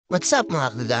What's up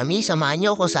mga kagami? Samahan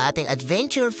niyo ako sa ating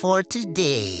adventure for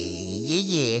today.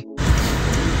 Yeah.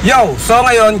 Yo! So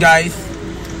ngayon guys,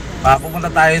 pupunta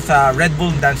tayo sa Red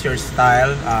Bull Dance Your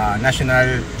Style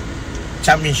National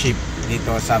Championship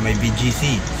dito sa may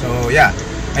BGC. So yeah,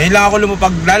 ngayon lang ako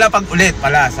lalapag ulit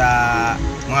pala sa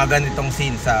mga ganitong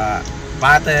scene sa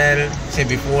battle. Kasi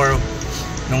before,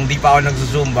 nung di pa ako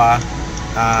nagsusumba,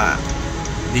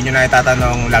 di nyo na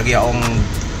itatanong, lagi akong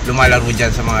lumalaro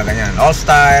dyan sa mga ganyan all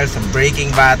style, sa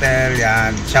breaking battle.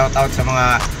 Yan, shout out sa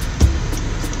mga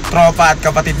tropa at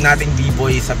kapatid nating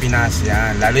b-boy sa Pinas.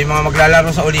 Yan, lalo yung mga maglalaro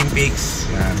sa Olympics.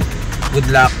 Yan, good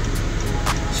luck.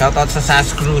 Shout out sa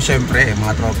SAS Crew, syempre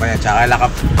mga tropa yan. Tsaka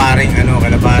kalaparing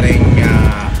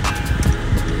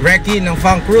Reki ng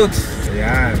Funk Roots.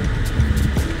 Ayan,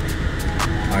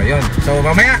 ayun. So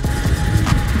mamaya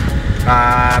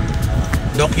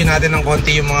docu natin ng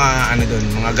konti yung mga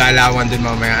mga galawan dun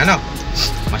mamaya.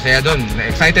 Masaya dun.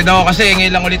 Excited ako kasi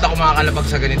ngayon lang ulit ako makakalabag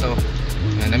sa ganito.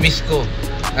 Na-miss ko.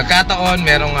 Nagkataon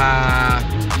merong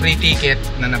free ticket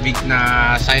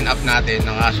na sign up natin.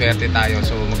 Nakaswerte tayo.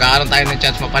 So magkakaroon tayo ng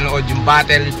chance mapanood yung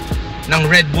battle ng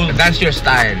Red Bull Dance Your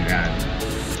Style. Yan.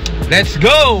 Let's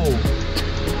go!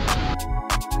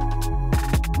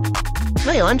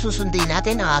 Ngayon, susundin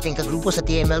natin ang ating kagrupo sa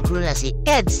TML crew na si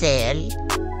Edsel.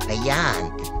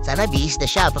 Ayan, sana bis na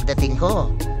siya pagdating ko.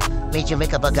 Medyo may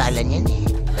kabagalan yan eh.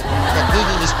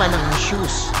 Naglilinis pa ng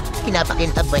shoes.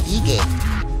 Pinapakintab maigi.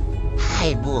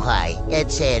 Hay buhay,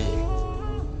 Edsel.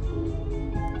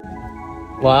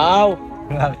 Wow!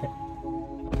 Grabe.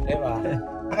 Diba?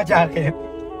 Naka-jacket.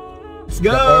 Let's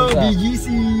go!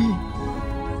 BGC!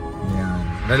 Ayan.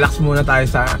 Relax muna tayo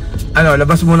sa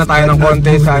labas muna tayo ng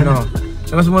konti sa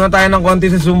labas muna tayo ng konti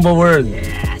sa Zumba World.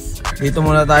 Yes! Dito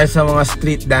muna tayo sa mga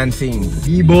street dancing.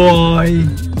 B-boy,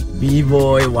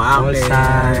 wall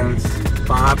styles,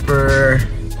 popper,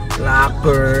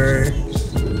 clapper,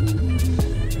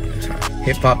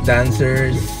 hip-hop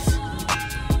dancers.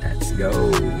 Let's go.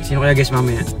 Sino kaya guys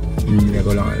mamaya? Hindi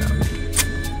ko lang alam.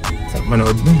 Sarap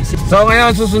manood nun. So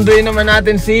ngayon susunduin naman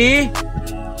natin si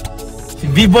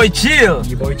B-Boy Chill.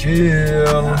 Si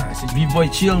B-Boy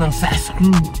Chill ng SAS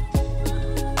Crew.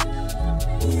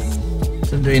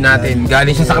 Sunduin natin.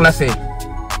 Galing siya sa klase.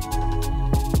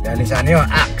 Galing sa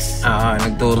Axe.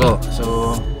 Nagturo.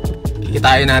 So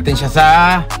kikitain natin siya sa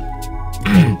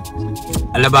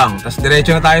Alabang. Tapos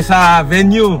diretso na tayo sa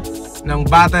venue ng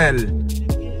battle.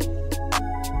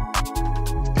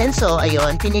 And so,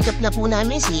 ayun, pinikap na po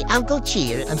namin si Uncle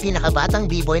Chill, ang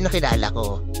pinakabatang b-boy na kilala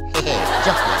ko. Hehe,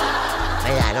 joke lang.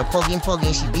 Ayan, ang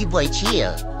poging-poging si B-Boy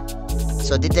Chill.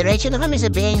 So, didiretso na kami sa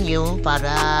venue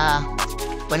para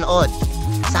manood.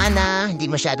 Sana hindi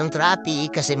masyadong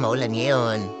traffic kasi maulan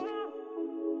ngayon.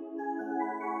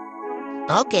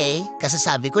 Okay,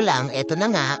 kasasabi ko lang, eto na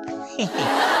nga.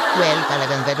 Well,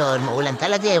 talagang gano'n. Maulan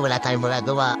talaga eh, wala tayong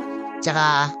magagawa.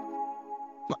 Tsaka,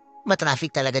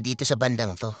 matraffic talaga dito sa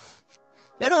bandang to.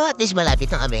 Pero at least malapit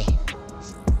na kami.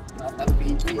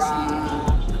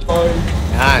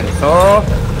 Yan, so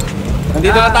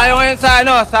nandito na tayo ngayon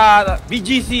sa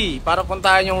BGC para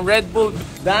puntahan yung Red Bull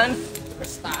Dance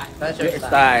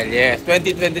Style. Yes,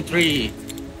 2023.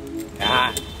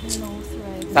 Yan.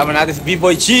 Sama natin si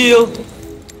B-Boy Chill,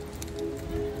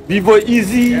 B-Boy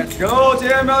Easy. Let's go,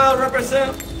 TML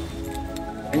represent.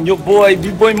 And your boy,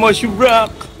 B-Boy Moshi Rock.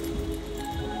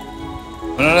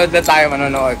 Manonood na tayo,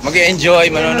 mag-i-enjoy,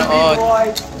 manonood.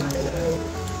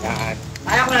 Yan.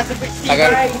 Sayang wala sa Tito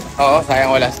Fritz. Oo,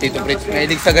 sayang wala sa Tito Fritz.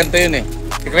 Mahilig sa ganito yun eh.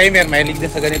 Si Kramer, mahilig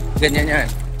din sa ganyan yan.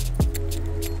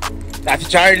 Si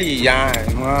Charlie, yan.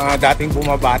 Mga dating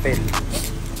bumabattle.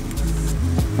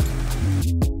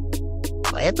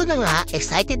 Eto na nga,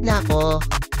 excited na ako.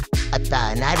 At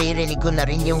naririnig ko na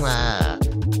rin yung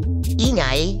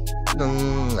ingay nung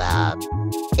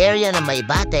area na may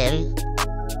battle.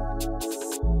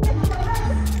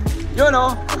 Yun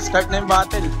start na yung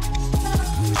battle.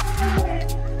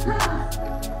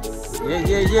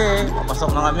 Yeah. Papasok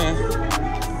na kami.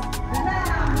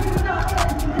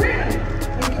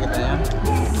 Kita yan.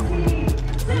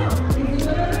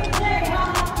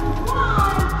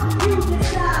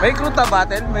 May crew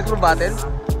battle? May crew battle?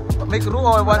 May crew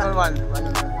o one-on-one?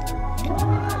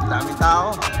 Daming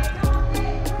tao.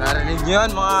 Narinig nyo yan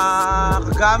mga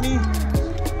kagami.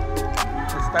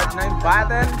 Start na yung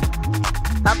battle.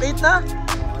 Top 8 na?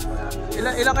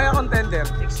 Ilan kaya contender?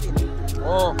 16.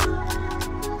 Oh,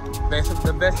 best of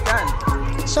the best yan.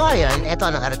 So ayun, eto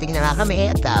nakarating na nga kami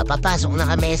at papasok na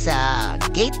kami sa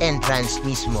gate entrance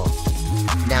mismo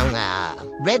ng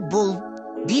Red Bull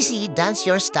DC Dance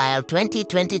Your Style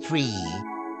 2023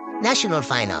 National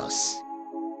Finals.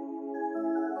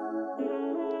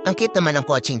 Ang cute naman ng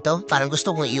coaching to. Parang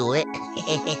gusto kong iuwi.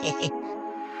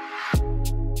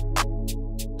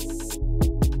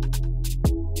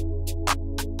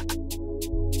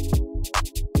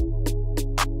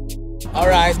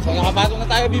 Alright, so nakapasok na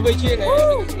tayo, B-Boy Chill.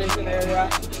 Installation area.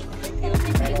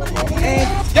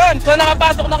 Yun, so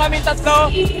nakapasok na kami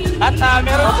tatlo. At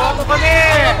meron po kami.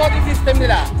 Ano po yung system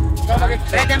nila?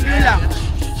 Red and blue lang.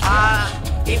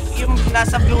 If yung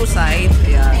nasa blue side,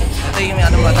 ayan. Ito yung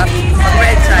ano mo. Pag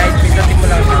red side, pindutin mo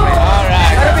lang.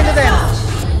 Alright. Pero pindutin.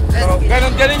 So,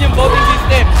 ganun yung voting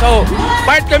system. So,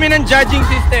 part kami ng judging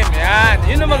system. Yan.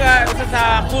 Yun ang mga isa sa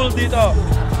cool dito.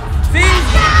 See?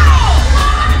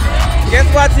 Guess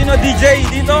what? Sino DJ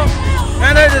dito?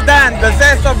 None other than the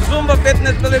zest of Zumba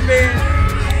Fitness Philippines.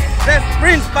 Zest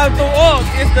Prince Paltuog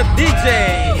is the DJ.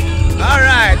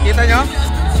 Alright. Kita nyo?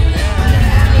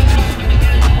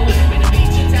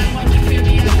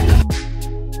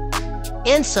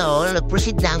 And so,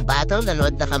 nag-proceed na ang battle.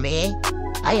 Nanood na kami.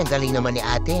 Ay, ang galing naman ni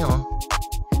ate, oh.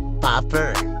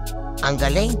 Popper. Ang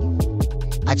galing.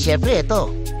 At syempre,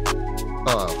 ito.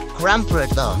 Oh, Crumper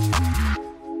to.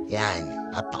 Yan.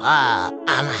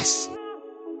 Napaka-angas.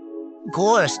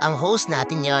 Course, ang host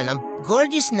natin yon, ang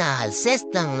gorgeous na Ses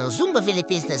ng Zumba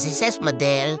Philippines na si Ses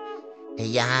Madel.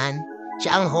 Ayan.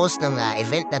 Siya ang host ng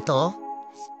event na to.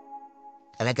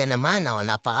 Talaga naman, oh,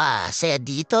 napaka-saya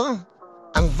dito.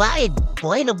 Ang vibe,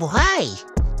 buhay na buhay.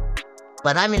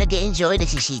 Marami nag-enjoy,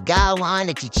 nagsisigawan,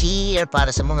 nagsi-cheer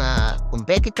para sa mga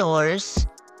competitors.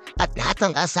 At lahat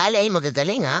ng kasali ay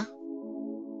magagaling, ha?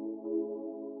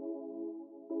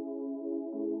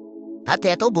 At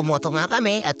eto, bumoto nga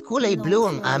kami at kulay blue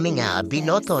ang aming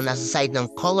binoto nasa side ng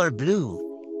color blue.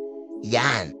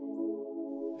 Yan.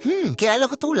 Kilala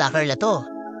ko to, lakar na to.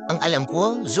 Ang alam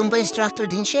ko, Zumba instructor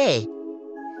din siya eh.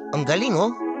 Ang galing,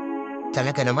 oh.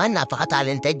 Talaga naman,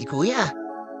 napaka-talented di kuya.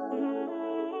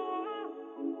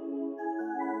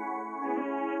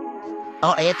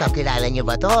 Oh, eto, kilala niyo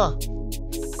ba to?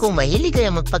 Kung mahilig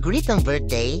kayo magpag-greet ng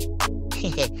birthday,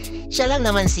 siya lang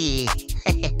naman si...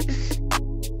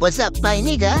 What's up, my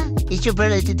nigga? It's your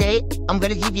birthday today. I'm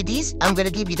gonna give you this, I'm gonna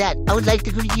give you that. I would like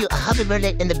to greet you a happy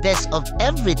birthday and the best of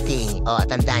everything. Oh,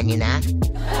 tandaan niyo na.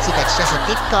 Sikat siya sa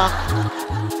TikTok.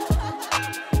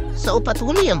 So,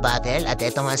 patuloy ang battle at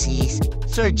eto nga si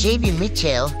Sir J.V.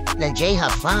 Mitchell ng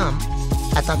J-Hub Farm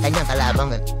at ang kanyang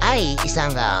kalabang ay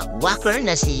isang walker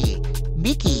na si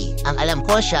Vicky. Ang alam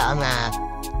ko siya ang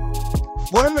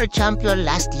former champion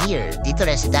last year dito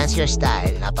rin sa Dance Your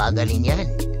Style. Napakagaling yan.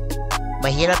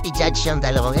 Mahirap i-judge yung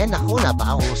dalawang yan. Naku,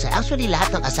 napakahusay. Actually,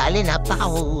 lahat ng asali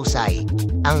napakahusay.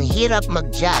 Ang hirap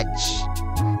mag-judge.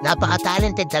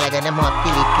 Napaka-talented talaga ng mga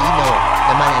Pilipino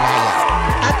na mananaya.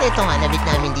 At ito nga, nabit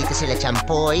namin dito sila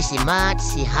Champoy, si Matt,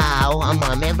 si How, ang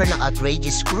mga member ng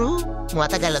Outrageous Crew,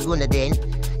 mga taga Laguna din.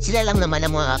 Sila lang naman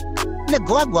ang mga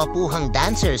nagwagwapuhang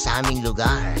dancer sa aming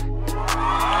lugar.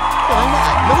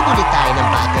 Wala, load ulit tayo ng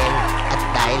battle. At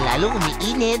dahil lalo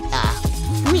umiinit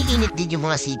din yung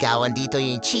mga sigawan dito,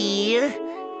 yung cheer.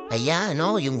 Ayan,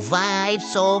 no, yung vibe,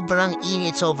 sobrang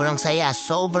init, sobrang saya,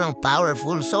 sobrang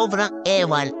powerful, sobrang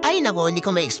ewan. Ay nako, hindi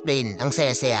ko ma-explain. Ang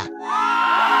saya-saya.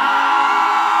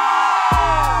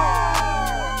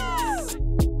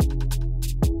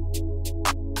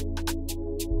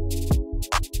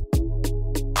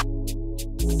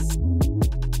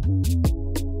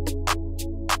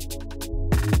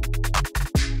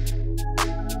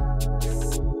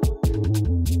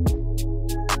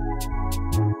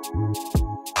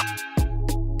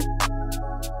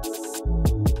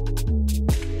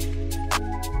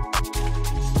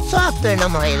 So after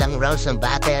ng mga ilang rounds ng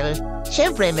battle,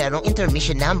 syempre merong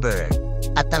intermission number.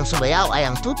 At ang sumayaw ay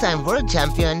ang two-time world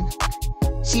champion.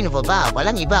 Sino ba?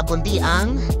 Walang iba kundi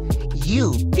ang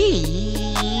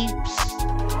U-Peeps.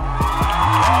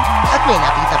 At may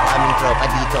nakita po aming tropa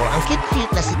dito, ang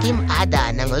cute-cute na si Kim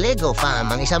Ada ng Lego Fam,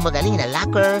 ang isang magaling na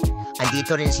lacquer.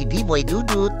 Andito rin si B-Boy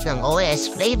Dudut ng OS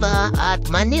Flava at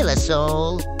Manila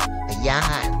Soul.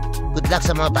 Ayan. Good luck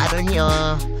sa mga battle niyo.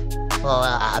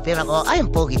 Pero ako, ay, ang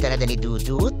pogi talaga ni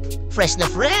Dudut. Fresh na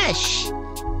fresh!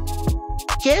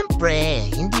 Siyempre,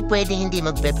 hindi pwedeng hindi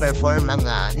magpe-perform ang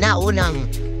naunang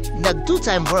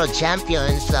nag-two-time world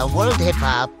champion sa World Hip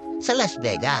Hop sa Las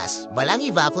Vegas. Walang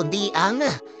iba kundi ang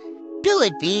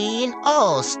Philippine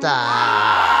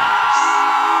All-Stars!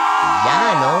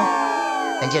 Yan, no?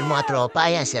 Nandiyan mga tropa,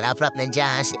 yan, si Rap-Rap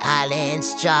nandiyan, si Allen,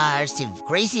 si Charles, si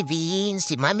Crazy Beans,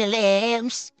 si Mami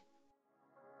Lems.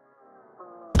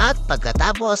 At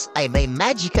pagkatapos ay may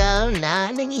magical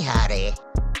na nangyari.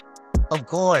 Of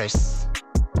course,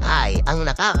 ay ang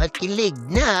nakakakilig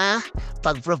na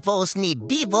pag-propose ni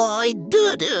B-Boy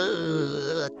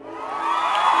Dudut.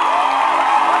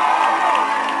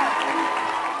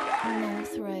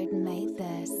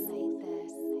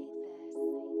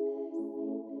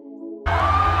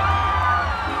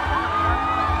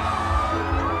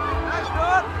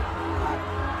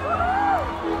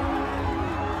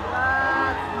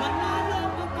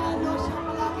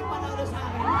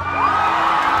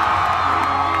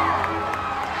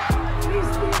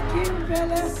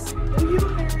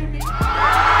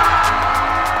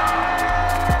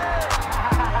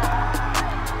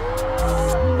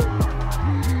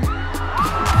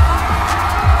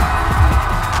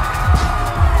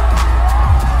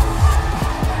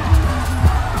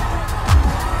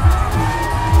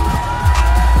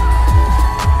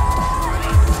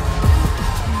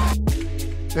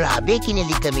 Grabe,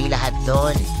 kinilig kami lahat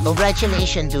doon.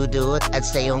 Congratulations, Dudut, at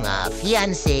sa iyong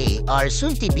fiancé or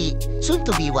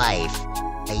soon-to-be wife.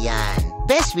 Ayan,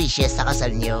 best wishes sa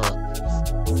kasal niyo.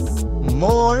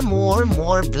 More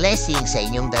blessings sa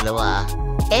inyong dalawa.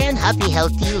 And happy,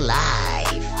 healthy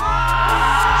life.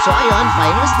 So ayun,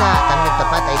 finals na. Ang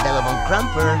nagtapat ay 2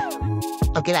 crumper.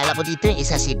 Ang kilala ko dito yung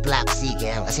isa si Black Sea.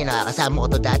 Kasi nakakasama ko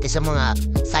to dati sa mga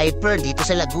cypher dito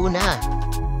sa Laguna.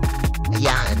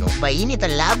 Ayan, mainit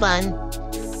ang laban.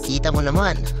 Kita mo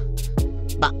naman.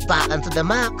 Bakbakan to the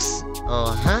max.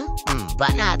 Oh, ha?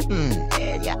 Banat.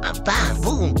 Bang,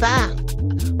 boom, bang.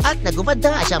 At nagubad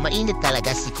na siya. Mainit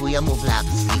talaga si kuya mo, Black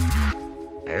Sea.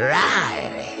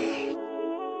 Right.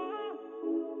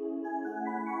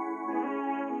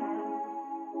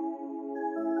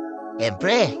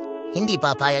 Siyempre, hindi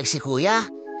papayag si kuya.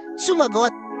 Sumagot,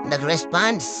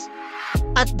 nag-response.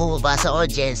 At bumaba sa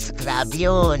audience. Grabe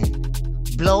yun.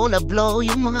 Blow na blow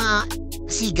yung mga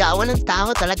sigawan ng tao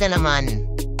talaga naman.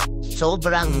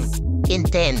 Sobrang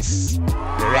intense.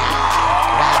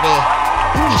 Grabe.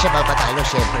 Hindi siya papatalo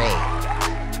syempre.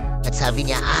 At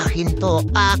sabi niya, akin to.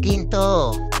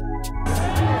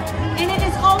 And it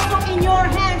is also in your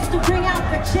hands to bring out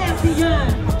the champion.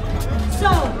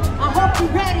 So, I hope you're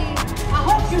ready.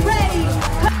 Count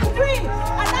 3,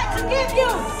 I'd like to give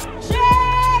you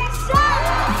Jason!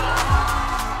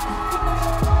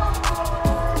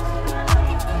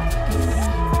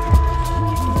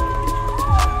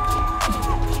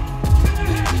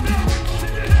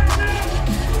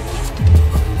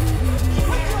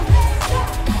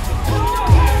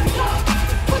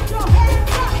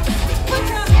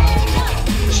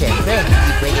 Siyempre,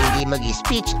 hindi pwedeng hindi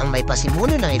mag-speech ang may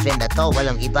pasimuno ng event na to.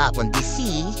 Walang iba kundi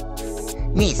si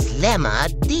Miss Lema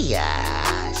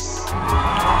Diaz.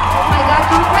 Oh my God,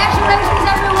 congratulations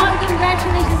everyone,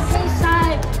 congratulations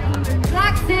Bayside,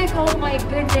 Black Sea, oh my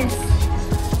goodness.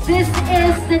 This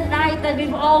is the night that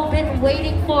we've all been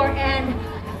waiting for, and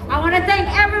I want to thank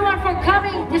everyone for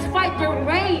coming despite the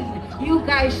rain. You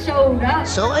guys showed up.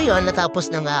 So ayun,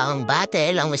 natapos na nga ang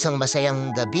battle, ang isang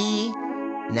masayang gabi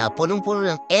na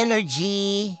punong-puno ng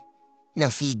energy,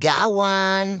 ng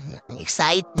sigawan, ng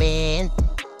excitement.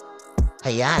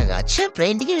 Ayan, at syempre,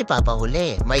 hindi kami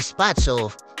papahuli. May spot,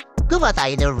 so gawa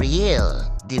tayo ng real,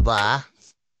 di ba?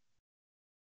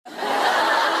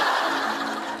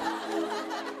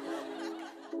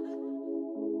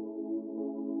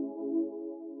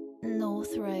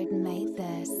 North Road made